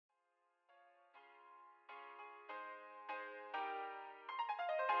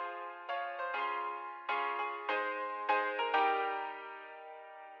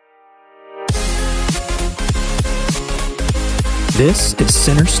This is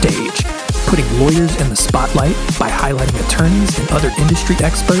Center Stage, putting lawyers in the spotlight by highlighting attorneys and other industry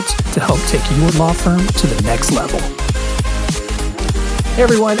experts to help take your law firm to the next level. Hey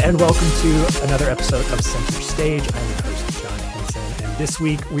everyone, and welcome to another episode of Center Stage. I'm your host, John Henson, and this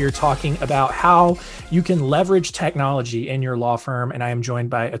week we are talking about how you can leverage technology in your law firm, and I am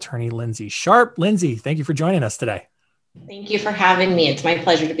joined by attorney Lindsay Sharp. Lindsay, thank you for joining us today. Thank you for having me. It's my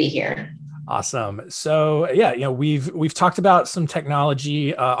pleasure to be here. Awesome. So we've talked about some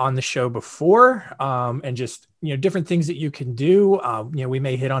technology on the show before, and just different things that you can do. We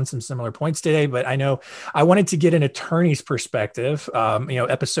may hit on some similar points today, but I know I wanted to get an attorney's perspective.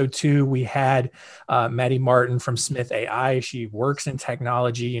 Episode 2, we had Maddie Martin from Smith AI. She works in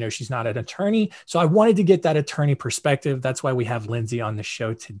technology. She's not an attorney, so I wanted to get that attorney perspective. That's why we have Lindsay on the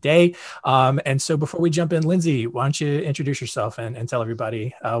show today. And so before we jump in, Lindsay, why don't you introduce yourself and tell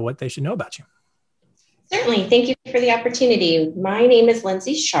everybody what they should know about you? Certainly. Thank you for the opportunity. My name is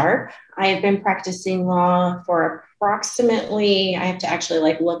Lindsay Sharp. I have been practicing law for approximately, I have to actually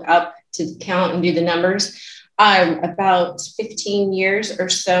look up to count and do the numbers, about 15 years or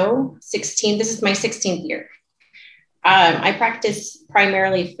so, 16. This is my 16th year. I practice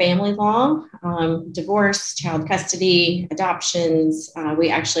primarily family law, divorce, child custody, adoptions. We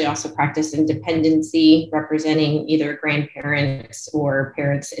actually also practice in dependency, representing either grandparents or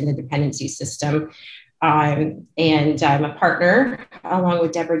parents in the dependency system. And I'm a partner along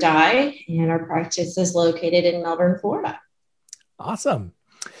with Deborah Dye, and our practice is located in Melbourne, Florida. Awesome.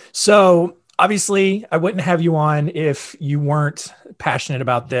 So obviously I wouldn't have you on if you weren't passionate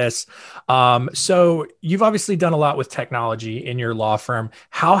about this. So you've obviously done a lot with technology in your law firm.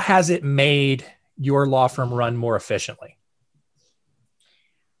 How has it made your law firm run more efficiently?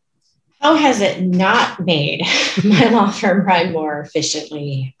 How has it not made my law firm run more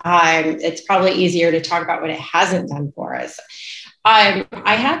efficiently? It's probably easier to talk about what it hasn't done for us. I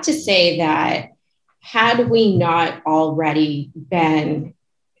have to say that had we not already been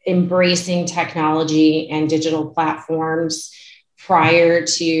embracing technology and digital platforms prior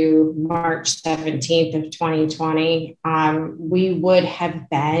to March 17th of 2020, we would have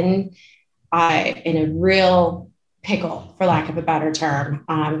been in a real pickle, for lack of a better term.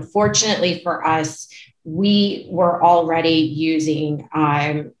 Fortunately for us, we were already using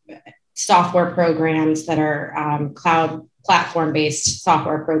software programs that are cloud platform-based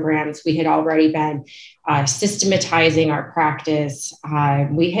software programs. We had already been systematizing our practice.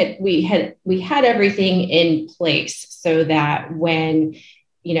 We had everything in place so that when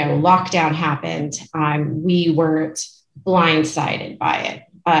lockdown happened, we weren't blindsided by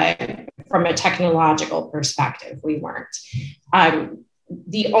it. From a technological perspective, we weren't.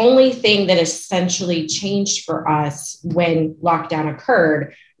 The only thing that essentially changed for us when lockdown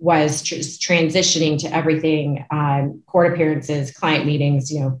occurred was just transitioning to everything, court appearances, client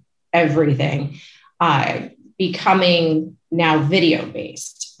meetings, everything, becoming now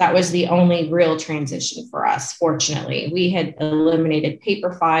video-based. That was the only real transition for us, fortunately. We had eliminated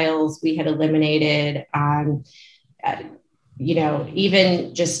paper files. We had eliminated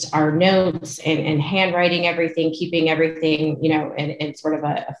even just our notes and handwriting everything, keeping everything, in sort of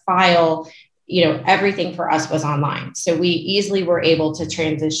a file, everything for us was online. So we easily were able to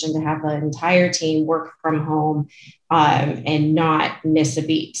transition to have the entire team work from home and not miss a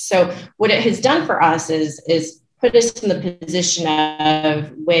beat. So what it has done for us is put us in the position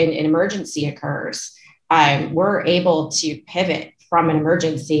of when an emergency occurs, we're able to pivot from an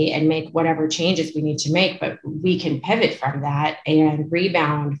emergency and make whatever changes we need to make, but we can pivot from that and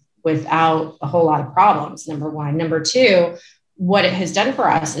rebound without a whole lot of problems, number one. Number two, what it has done for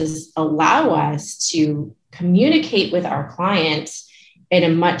us is allow us to communicate with our clients in a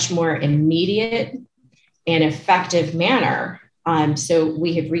much more immediate and effective manner. So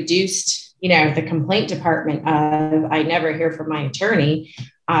we have reduced, the complaint department of, I never hear from my attorney.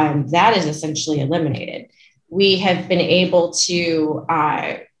 That is essentially eliminated. We have been able to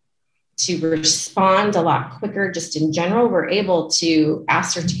respond a lot quicker. Just in general, we're able to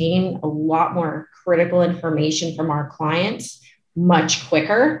ascertain a lot more critical information from our clients much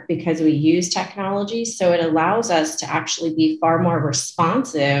quicker because we use technology. So it allows us to actually be far more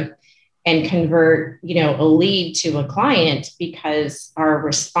responsive and convert, a lead to a client because our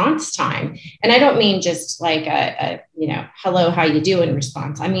response time, and I don't mean just like a hello, how you doing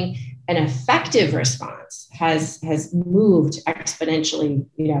response. I mean, an effective response has moved exponentially,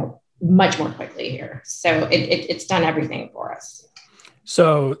 much more quickly here. So it's done everything for us.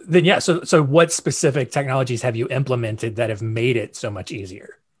 So then, so what specific technologies have you implemented that have made it so much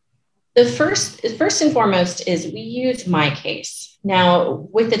easier? First and foremost is we use MyCase. Now,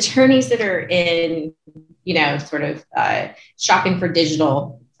 with attorneys that are in, sort of shopping for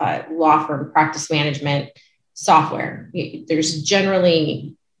digital law firm practice management software, there's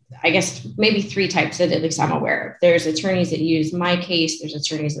generally, I guess, maybe three types that at least I'm aware of. There's attorneys that use MyCase, there's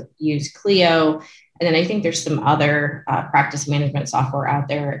attorneys that use Clio, and then I think there's some other practice management software out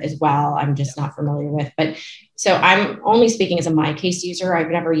there as well. I'm just not familiar with. But so I'm only speaking as a MyCase user. I've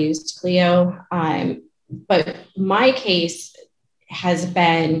never used Clio. But MyCase has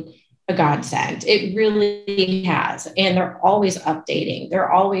been a godsend. It really has. And they're always updating.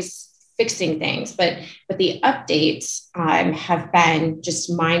 They're always fixing things, but the updates have been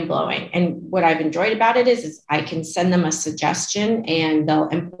just mind blowing. And what I've enjoyed about it is I can send them a suggestion and they'll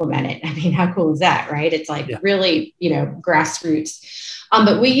implement it. I mean, how cool is that, right? It's like really, grassroots.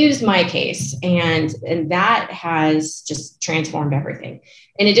 But we use MyCase, and that has just transformed everything.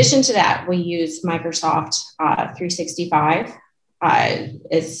 In addition to that, we use Microsoft 365.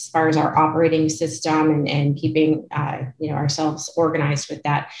 As far as our operating system and keeping, ourselves organized with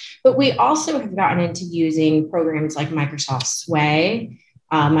that. But we also have gotten into using programs like Microsoft Sway,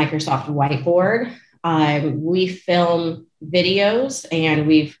 Microsoft Whiteboard. We film videos, and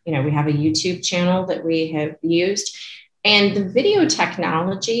we have a YouTube channel that we have used. And the video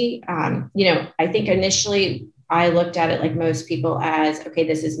technology, I think initially I looked at it like most people as, okay,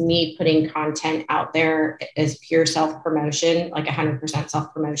 this is me putting content out there as pure self-promotion, like 100%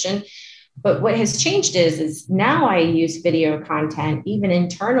 self-promotion. But what has changed is now I use video content even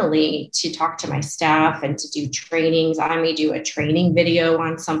internally to talk to my staff and to do trainings. I may do a training video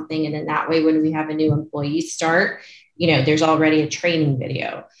on something. And in that way, when we have a new employee start, there's already a training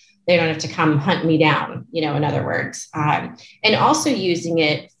video. They don't have to come hunt me down, in other words. And also using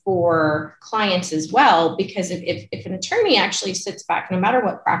it for clients as well, because if an attorney actually sits back, no matter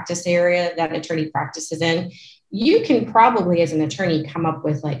what practice area that attorney practices in, you can probably, as an attorney, come up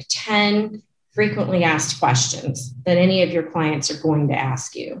with like 10 frequently asked questions that any of your clients are going to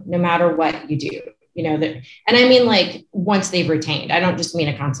ask you, no matter what you do. And I mean, like, once they've retained, I don't just mean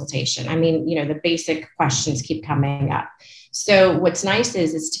a consultation. I mean, the basic questions keep coming up. So what's nice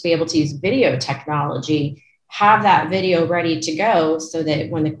is to be able to use video technology, have that video ready to go so that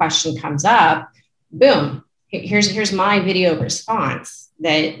when the question comes up, boom, here's my video response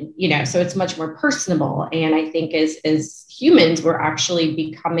that, so it's much more personable. And I think as humans, we're actually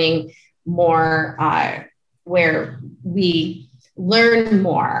becoming more where we learn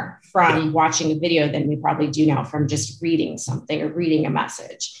more from watching a video than we probably do now from just reading something or reading a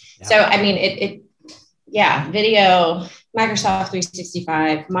message. Yeah. So, I mean, video, Microsoft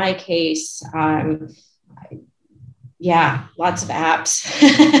 365, MyCase, lots of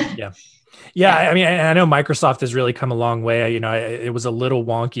apps. Yeah. I mean, I know Microsoft has really come a long way. It was a little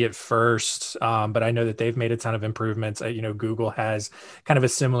wonky at first, but I know that they've made a ton of improvements. Google has kind of a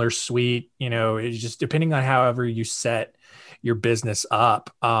similar suite, it's just depending on however you set your business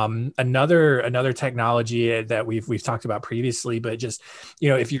up. Another technology that we've talked about previously, but just,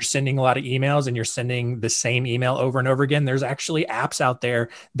 if you're sending a lot of emails and you're sending the same email over and over again, there's actually apps out there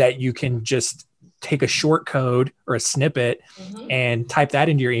that you can just take a short code or a snippet and type that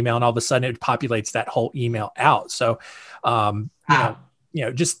into your email, and all of a sudden it populates that whole email out. So,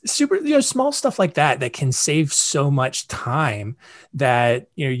 just super, small stuff like that can save so much time that,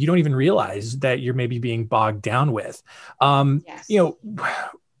 you don't even realize that you're maybe being bogged down with.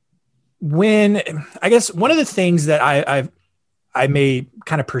 When I guess one of the things that I may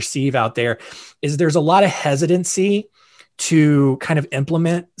kind of perceive out there is there's a lot of hesitancy to kind of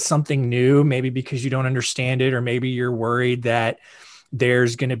implement something new, maybe because you don't understand it, or maybe you're worried that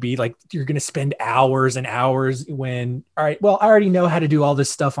there's going to be like, you're going to spend hours and hours when, all right, well, I already know how to do all this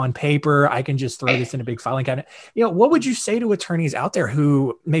stuff on paper. I can just throw this in a big filing cabinet. What would you say to attorneys out there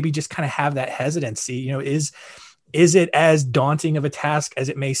who maybe just kind of have that hesitancy? Is it as daunting of a task as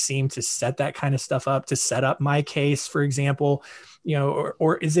it may seem to set that kind of stuff up, to set up MyCase, for example,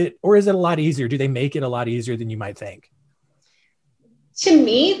 or is it a lot easier? Do they make it a lot easier than you might think? To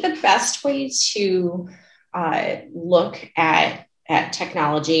me, the best way to look at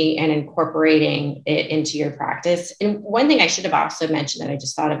technology and incorporating it into your practice. And one thing I should have also mentioned that I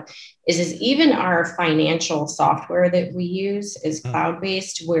just thought of is even our financial software that we use is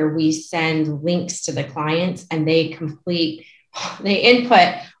cloud-based, where we send links to the clients and they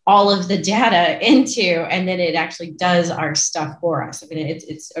input all of the data into, and then it actually does our stuff for us. I mean,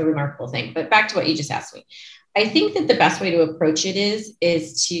 it's a remarkable thing. But back to what you just asked me. I think that the best way to approach it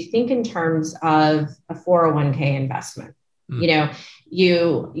is to think in terms of a 401k investment.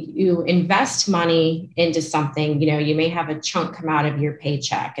 you invest money into something, you may have a chunk come out of your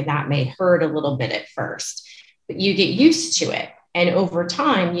paycheck and that may hurt a little bit at first, but you get used to it. And over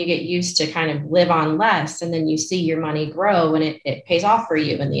time, you get used to kind of live on less, and then you see your money grow and it pays off for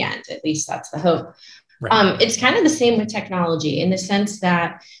you in the end. At least that's the hope. Right. It's kind of the same with technology in the sense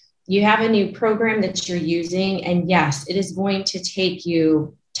that you have a new program that you're using. And yes, it is going to take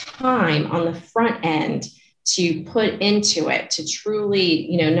you time on the front end to put into it to truly,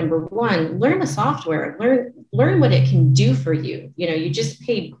 number one, learn the software, learn what it can do for you. You just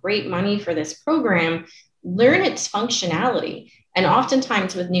paid great money for this program, learn its functionality. And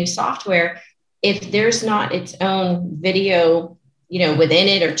oftentimes with new software, if there's not its own video, within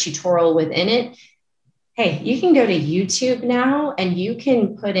it or tutorial within it, hey, you can go to YouTube now and you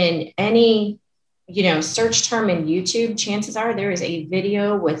can put in any, search term in YouTube. Chances are there is a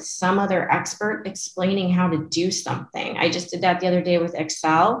video with some other expert explaining how to do something. I just did that the other day with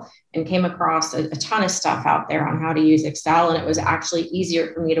Excel and came across a ton of stuff out there on how to use Excel. And it was actually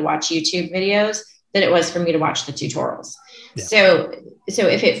easier for me to watch YouTube videos than it was for me to watch the tutorials. Yeah. So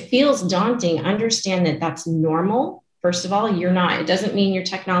if it feels daunting, understand that that's normal. First of all, it doesn't mean you're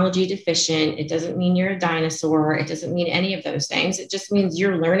technology deficient. It doesn't mean you're a dinosaur. It doesn't mean any of those things. It just means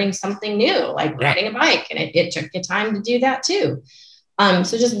you're learning something new, like riding a bike. And it took you time to do that too.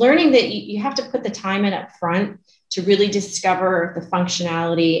 So just learning that you have to put the time in up front to really discover the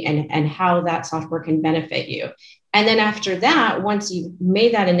functionality and how that software can benefit you. And then after that, once you've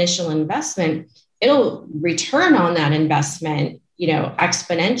made that initial investment, it'll return on that investment,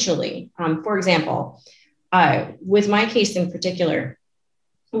 exponentially. For example, with my case in particular,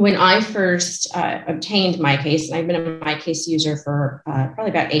 when I first obtained MyCase, and I've been a MyCase user for probably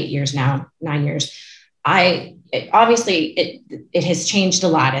about 8 years now, 9 years, it has changed a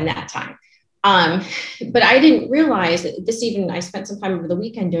lot in that time. But I didn't realize I spent some time over the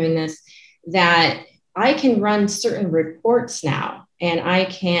weekend doing this, that I can run certain reports now and I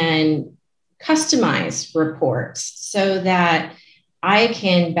can customize reports so that I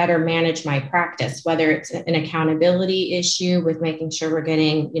can better manage my practice, whether it's an accountability issue with making sure we're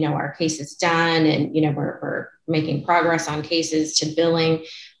getting, our cases done and, we're making progress on cases to billing,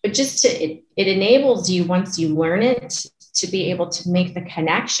 but it enables you, once you learn it, to be able to make the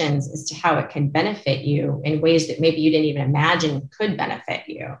connections as to how it can benefit you in ways that maybe you didn't even imagine could benefit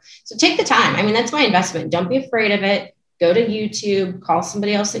you. So take the time. I mean, that's my investment. Don't be afraid of it. Go to YouTube, call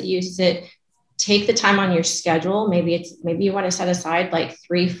somebody else that uses it. Take the time on your schedule. Maybe you want to set aside like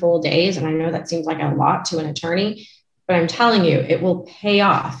 3 full days. And I know that seems like a lot to an attorney, but I'm telling you, it will pay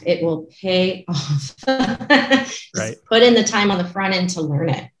off. It will pay off. Right. Put in the time on the front end to learn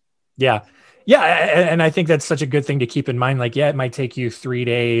it. Yeah. Yeah. And I think that's such a good thing to keep in mind. Like, yeah, it might take you 3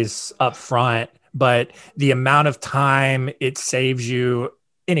 days up front, but the amount of time it saves you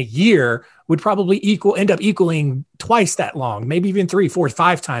in a year would probably end up equaling twice that long, maybe even 3, 4,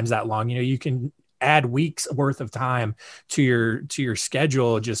 5 times that long. You can add weeks worth of time to your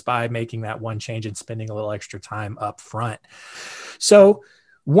schedule just by making that one change and spending a little extra time up front. So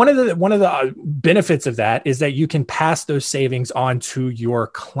one of the benefits of that is that you can pass those savings on to your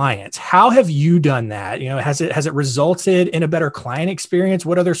clients. How have you done that? Has it resulted in a better client experience?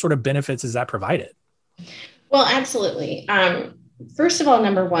 What other sort of benefits has that provided? Well, absolutely. First of all,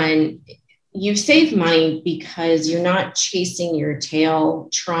 number one, you save money because you're not chasing your tail,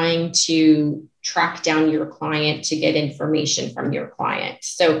 trying to track down your client to get information from your client.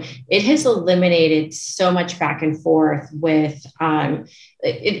 So it has eliminated so much back and forth with,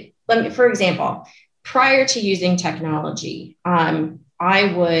 for example, prior to using technology,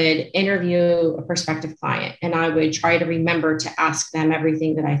 I would interview a prospective client and I would try to remember to ask them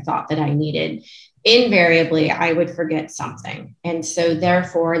everything that I thought that I needed. Invariably, I would forget something. And so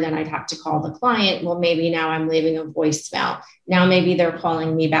therefore, then I'd have to call the client. Well, maybe now I'm leaving a voicemail. Now maybe they're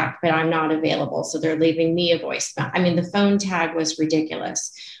calling me back, but I'm not available. So they're leaving me a voicemail. I mean, the phone tag was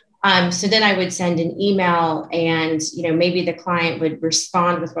ridiculous. So then I would send an email and, maybe the client would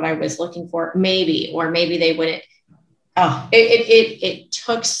respond with what I was looking for, or maybe they wouldn't. Oh, it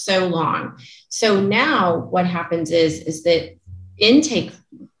took so long. So now what happens is that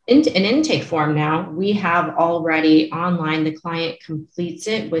an intake form now we have already online. The client completes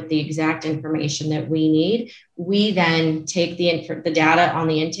it with the exact information that we need. We then take the data on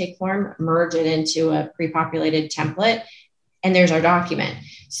the intake form, merge it into a pre-populated template, and there's our document.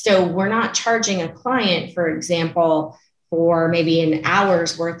 So we're not charging a client, for example, for maybe an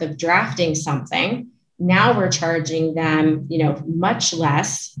hour's worth of drafting something. Now we're charging them, much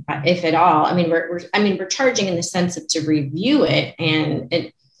less, if at all. I mean, we're charging in the sense of to review it,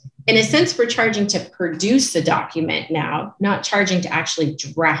 and in a sense, we're charging to produce a document now, not charging to actually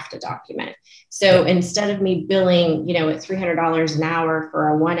draft a document. So instead of me billing, at $300 an hour for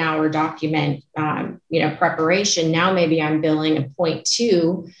a 1 hour document, preparation, now maybe I'm billing a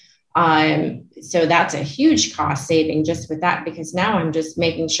 0.2. So that's a huge cost saving just with that, because now I'm just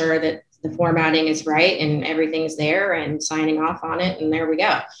making sure that the formatting is right and everything's there and signing off on it. And there we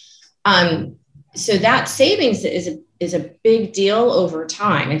go. So that savings is a big deal over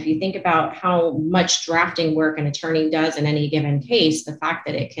time. If you think about how much drafting work an attorney does in any given case, the fact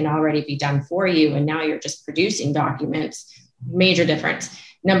that it can already be done for you and now you're just producing documents, major difference.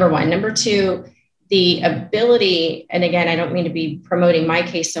 Number one. Number two, the ability, and again, I don't mean to be promoting my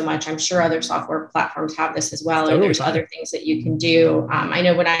case so much. I'm sure other software platforms have this as well. Totally. Or there's other things that you can do. I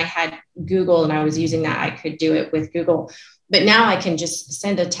know when I had Google and I was using that, I could do it with Google. But now I can just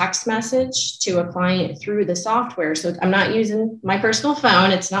send a text message to a client through the software. So I'm not using my personal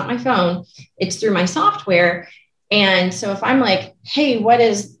phone. It's not my phone. It's through my software. And so if I'm like, hey, what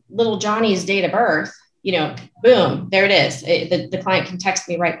is little Johnny's date of birth? Boom, there it is. The client can text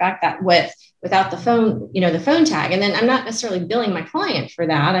me right back that without the phone, the phone tag. And then I'm not necessarily billing my client for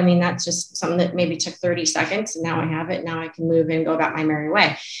that. I mean, that's just something that maybe took 30 seconds and now I have it. Now I can move and go about my merry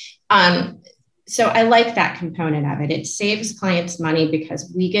way. So I like that component of it. It saves clients money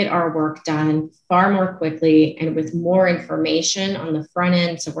because we get our work done far more quickly and with more information on the front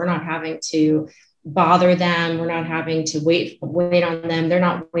end. So we're not having to bother them. We're not having to wait on them. They're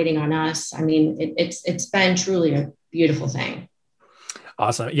not waiting on us. I mean, it's been truly a beautiful thing.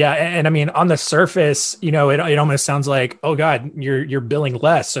 Awesome. Yeah. And I mean, on the surface, it almost sounds like, oh God, you're billing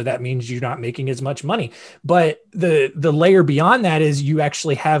less. So that means you're not making as much money. But the layer beyond that is you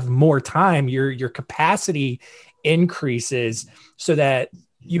actually have more time. Your capacity increases so that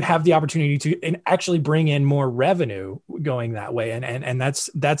you have the opportunity to actually bring in more revenue going that way. And that's,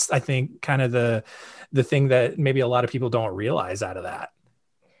 I think, kind of the thing that maybe a lot of people don't realize out of that.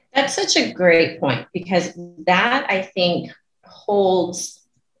 That's such a great point, because that, I think, holds,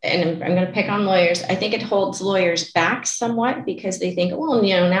 and I'm going to pick on lawyers. I think it holds lawyers back somewhat because they think, well,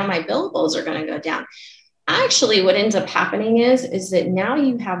 now my billables are going to go down. Actually, what ends up happening is that now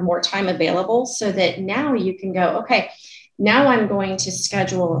you have more time available, so that now you can go, okay, now I'm going to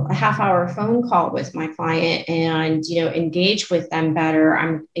schedule a half-hour phone call with my client and, engage with them better.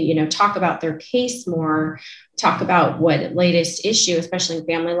 I'm, talk about their case more, talk about what latest issue, especially in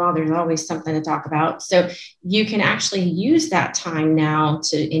family law, there's always something to talk about. So you can actually use that time now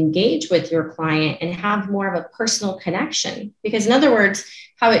to engage with your client and have more of a personal connection. Because in other words,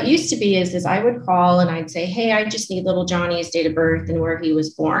 how it used to be is I would call and I'd say, hey, I just need little Johnny's date of birth and where he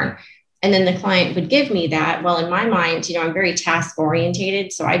was born. And then the client would give me that. Well, in my mind, I'm very task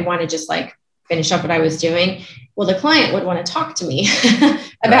orientated. So I'd want to just finish up what I was doing. Well, the client would want to talk to me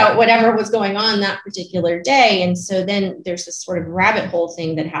about whatever was going on that particular day. And so then there's this sort of rabbit hole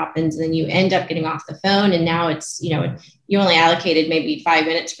thing that happens. And then you end up getting off the phone. And now it's, you only allocated maybe 5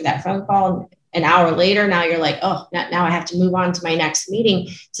 minutes for that phone call. An hour later, now you're like, oh, now I have to move on to my next meeting.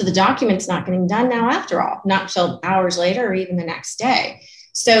 So the document's not getting done now after all, not until hours later or even the next day.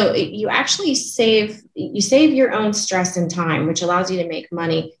 So you actually save your own stress and time, which allows you to make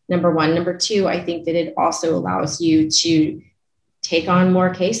money. Number one. Number two, I think that it also allows you to take on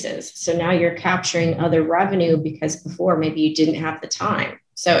more cases. So now you're capturing other revenue because before maybe you didn't have the time.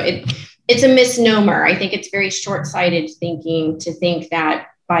 So it's a misnomer. I think it's very short-sighted thinking to think that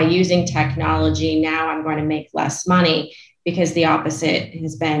by using technology, now I'm going to make less money, because the opposite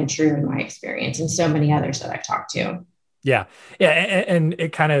has been true in my experience and so many others that I've talked to. Yeah. Yeah. And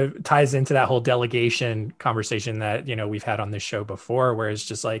it kind of ties into that whole delegation conversation that, we've had on this show before, where it's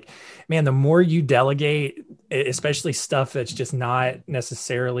just like, man, the more you delegate, especially stuff that's just not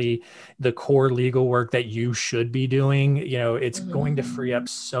necessarily the core legal work that you should be doing, it's going to free up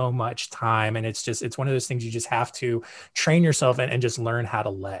so much time. And it's one of those things you just have to train yourself and just learn how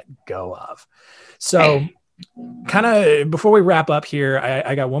to let go of. So kind of before we wrap up here,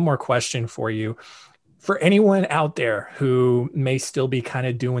 I got one more question for you. For anyone out there who may still be kind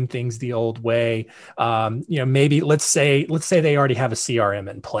of doing things the old way, maybe let's say they already have a CRM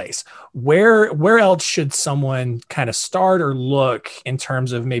in place. Where else should someone kind of start or look in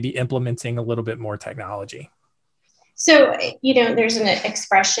terms of maybe implementing a little bit more technology? So, there's an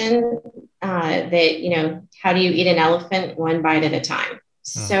expression that, how do you eat an elephant one bite at a time?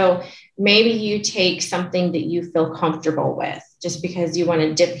 So maybe you take something that you feel comfortable with just because you want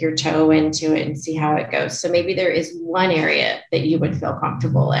to dip your toe into it and see how it goes. So maybe there is one area that you would feel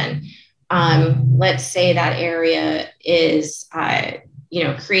comfortable in. Let's say that area is,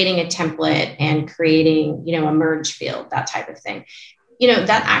 creating a template and creating, a merge field, that type of thing.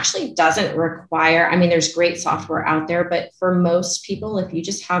 that actually doesn't require, I mean, there's great software out there, but for most people, if you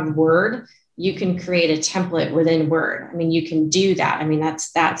just have Word, you can create a template within Word. I mean, you can do that. I mean,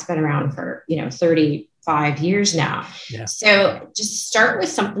 that's been around for, 35 years now. Yeah. So just start with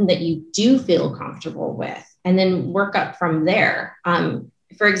something that you do feel comfortable with and then work up from there.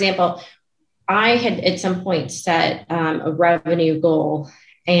 For example, I had at some point set a revenue goal,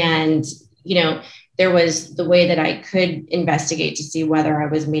 and, there was the way that I could investigate to see whether I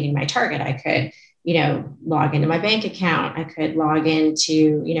was meeting my target. I could, log into my bank account. I could log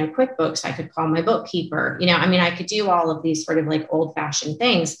into, QuickBooks. I could call my bookkeeper. I could do all of these sort of like old fashioned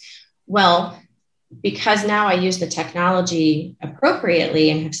things. Well, because now I use the technology appropriately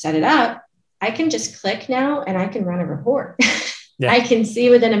and have set it up, I can just click now and I can run a report. Yeah. I can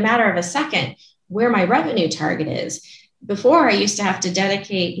see within a matter of a second where my revenue target is. Before, I used to have to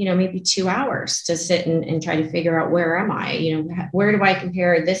dedicate, maybe 2 hours to sit and try to figure out where am I, where do I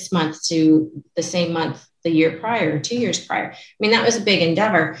compare this month to the same month the year prior, 2 years prior. I mean, that was a big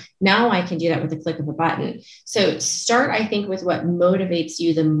endeavor. Now I can do that with the click of a button. So start, I think, with what motivates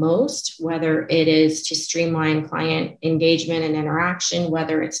you the most, whether it is to streamline client engagement and interaction,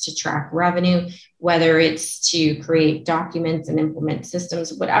 whether it's to track revenue, whether it's to create documents and implement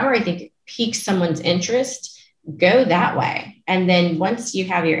systems, whatever I think piques someone's interest, go that way. And then once you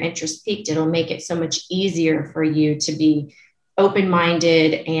have your interest peaked, it'll make it so much easier for you to be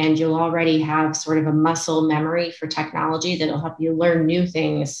open-minded, and you'll already have sort of a muscle memory for technology that'll help you learn new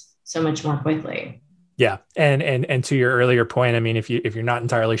things so much more quickly. Yeah. And to your earlier point, I mean, if you're not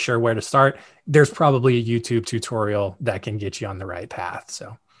entirely sure where to start, there's probably a YouTube tutorial that can get you on the right path.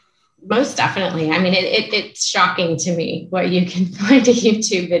 So most definitely. I mean, it's shocking to me what you can find a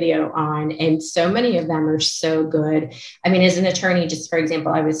YouTube video on. And so many of them are so good. I mean, as an attorney, just for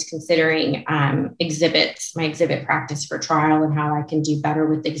example, I was considering exhibits, my exhibit practice for trial and how I can do better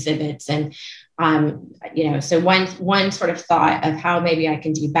with exhibits. And, so one sort of thought of how maybe I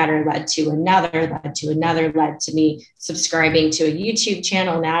can do better led to another, led to me subscribing to a YouTube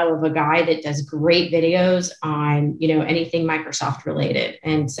channel now of a guy that does great videos on, anything Microsoft related.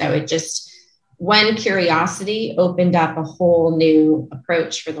 And so it just, one curiosity opened up a whole new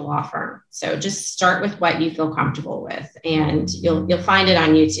approach for the law firm. So just start with what you feel comfortable with, and you'll find it on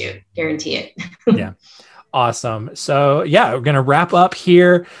YouTube, guarantee it. Yeah. Awesome. So yeah, we're going to wrap up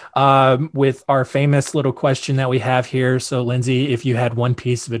here with our famous little question that we have here. So Lindsay, if you had one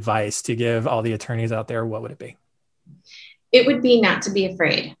piece of advice to give all the attorneys out there, what would it be? It would be not to be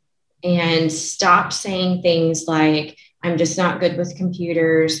afraid, and stop saying things like, I'm just not good with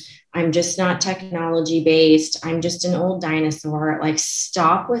computers. I'm just not technology based. I'm just an old dinosaur. Like,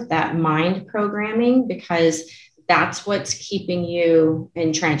 stop with that mind programming, because that's what's keeping you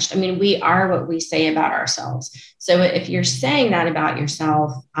entrenched. I mean, we are what we say about ourselves. So if you're saying that about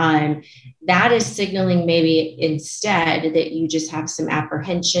yourself, that is signaling maybe instead that you just have some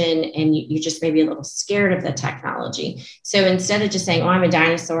apprehension and you just may be a little scared of the technology. So instead of just saying, oh, I'm a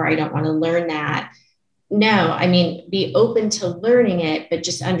dinosaur, I don't want to learn that. No, I mean, be open to learning it, but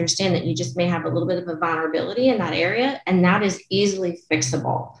just understand that you just may have a little bit of a vulnerability in that area, and that is easily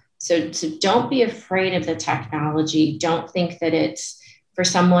fixable. So don't be afraid of the technology. Don't think that it's, for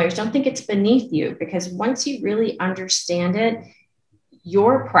some lawyers, don't think it's beneath you, because once you really understand it,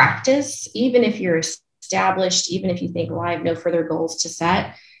 your practice, even if you're established, even if you think, well, I have no further goals to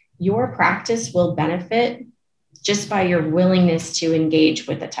set, your practice will benefit just by your willingness to engage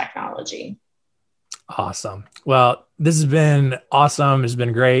with the technology. Awesome. Well, this has been awesome. It's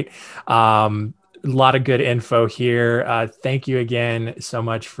been great. A lot of good info here. Thank you again so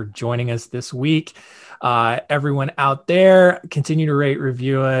much for joining us this week. Everyone out there, continue to rate,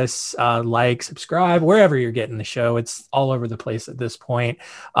 review us, like, subscribe, wherever you're getting the show. It's all over the place at this point.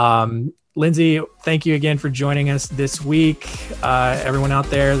 Lindsay, thank you again for joining us this week. Everyone out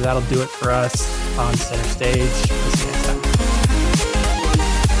there, that'll do it for us on Center Stage. We'll see you next time.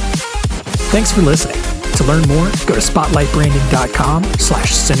 Thanks for listening. To learn more, go to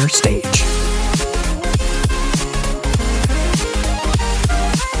spotlightbranding.com/center stage.